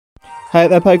Hey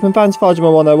there Pokemon fans,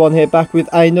 Fargman101 here, back with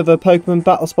another Pokemon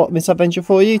BattleSpot misadventure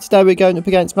for you. Today we're going up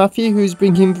against Matthew, who's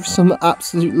bringing some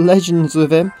absolute legends with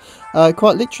him,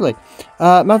 quite literally.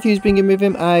 Matthew's bringing with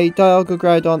him a Dialga,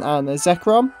 Groudon and a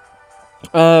Zekrom.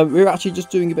 We're actually just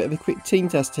doing a bit of a quick team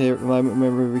test here at the moment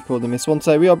when we're recording this one.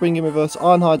 So we are bringing with us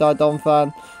Ironhide,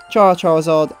 Donphan,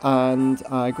 Charizard and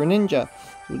Greninja. So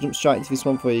we'll jump straight into this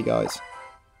one for you guys.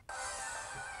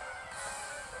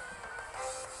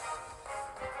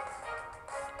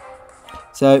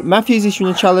 So Matthew's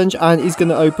issuing a challenge, and he's going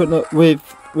to open up with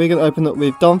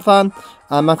Donphan,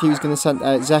 and Matthew's going to send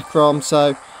out Zekrom.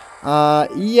 So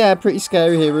yeah, pretty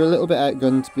scary here. We're a little bit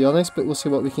outgunned, to be honest, but we'll see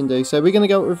what we can do. So we're going to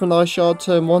go with a nice shard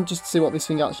turn 1 just to see what this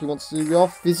thing actually wants to do. We are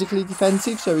physically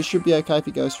defensive, so it should be okay if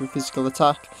it goes for a physical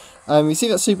attack. We see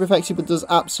that's super effective, but does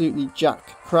absolutely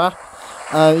jack crap.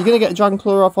 You're going to get a Dragon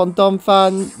Claw off on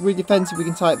Donphan. We're defensive, we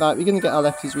can take that. We're going to get our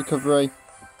lefty's recovery.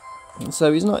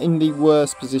 So he's not in the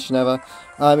worst position ever.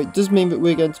 It does mean that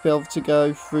we're going to be able to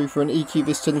go through for an EQ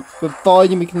this turn,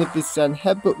 providing we can live this Zen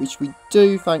headbutt, which we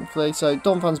do, thankfully. So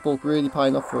Donphan's bulk really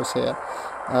paying off for us here.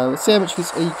 Let's see how much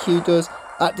this EQ does.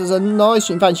 That does a nice,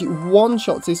 in fact, it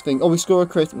one-shots this thing. Oh, we score a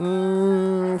crit.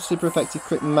 Super effective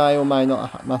crit may or may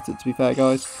not have mattered, to be fair,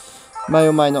 guys. May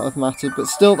or may not have mattered, but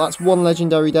still, that's 1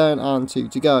 legendary down and 2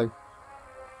 to go.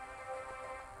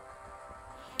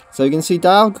 So you can see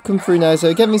Dialga come through now. So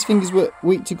again, this thing is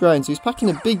weak to ground. So he's packing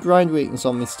a big ground weakness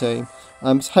on this team.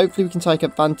 So hopefully we can take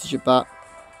advantage of that.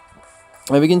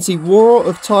 And we can see Roar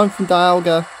of Time from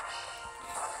Dialga.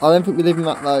 I don't think we're living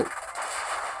that though.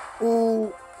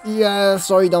 Oh, yeah,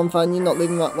 sorry Donphan, you're not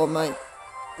living that one, mate.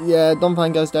 Yeah,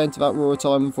 Donphan goes down to that Roar of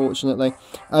Time, unfortunately.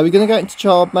 We're going to go into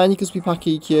Charm, mainly because we pack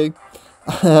EQ.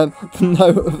 For no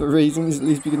other reason, at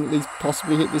least we can at least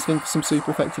possibly hit this thing for some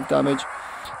super effective damage.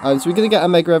 So we're going to get a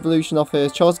Mega Evolution off here.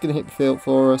 Charles is going to hit the field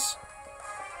for us.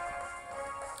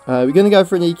 We're going to go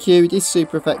for an EQ. It is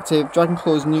super effective. Dragon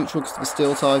Claw is neutral because of the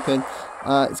steel typing.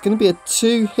 It's going to be a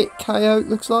 2-hit KO, it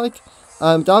looks like.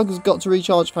 Dialga's got to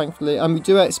recharge, thankfully. And we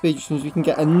do outspeed, which means we can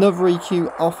get another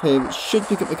EQ off here, which should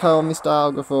pick up the KO on this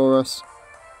Dialga for us.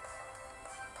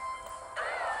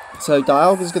 So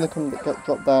Dialga's going to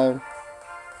drop down.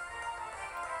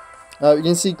 You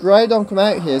can see Groudon come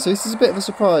out here, so this is a bit of a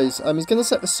surprise. He's going to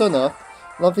set the sun up,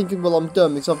 and I'm thinking, well, I'm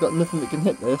done because I've got nothing that can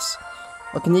hit this.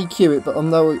 I can EQ it, but I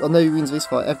know he wins this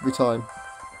fight every time.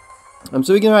 So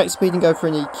we're going to outspeed and go for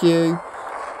an EQ.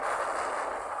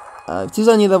 It is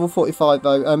only level 45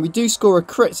 though. We do score a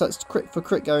crit, so that's crit for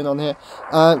crit going on here.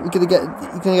 We're going to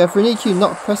go for an EQ,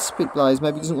 not a Precipice Blaze.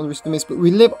 Maybe he doesn't want to risk the miss, but we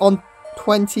live on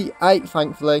 28,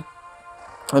 thankfully.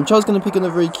 Charles going to pick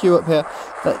another EQ up here.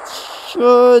 That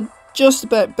should just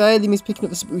about barely miss picking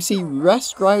up the... We see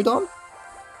Rest Groudon.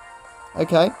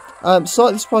 Okay.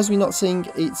 Slightly surprised we're not seeing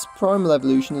its Primal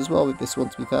Evolution as well with this one,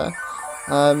 to be fair.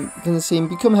 Going to see him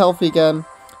become healthy again.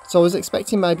 So I was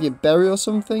expecting maybe a berry or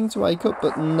something to wake up,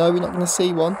 but no, we're not going to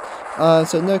see one.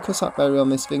 So no Cossack Berry on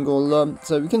this thing or Lump.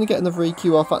 So we're going to get another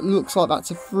EQ off. That looks like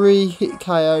that's a 3-hit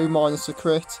KO minus a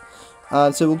crit.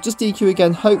 So we'll just EQ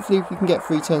again. Hopefully if we can get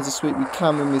 3 turns of sweep, we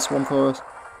can win this one for us.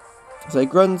 So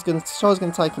Charles going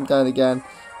to take him down again.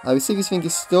 We see this thing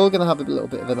is still going to have a little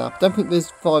bit of a nap. Don't think there's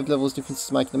 5 levels difference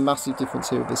is making a massive difference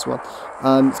here with this one.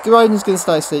 Groudon's going to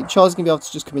stay asleep. Charles is going to be able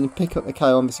to just come in and pick up the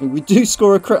KO on this thing. We do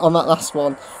score a crit on that last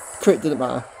one. Crit didn't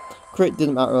matter. Crit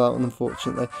didn't matter on that one,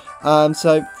 unfortunately.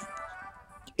 So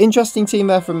interesting team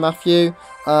there from Matthew.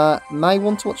 May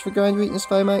want to watch for ground weakness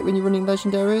though, mate, when you're running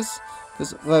legendaries.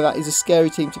 Because that is a scary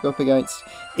team to go up against.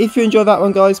 If you enjoyed that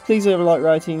one, guys, please leave a like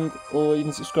rating or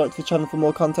even subscribe to the channel for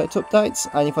more content updates.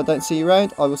 And if I don't see you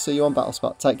around, I will see you on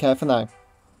BattleSpot. Take care for now.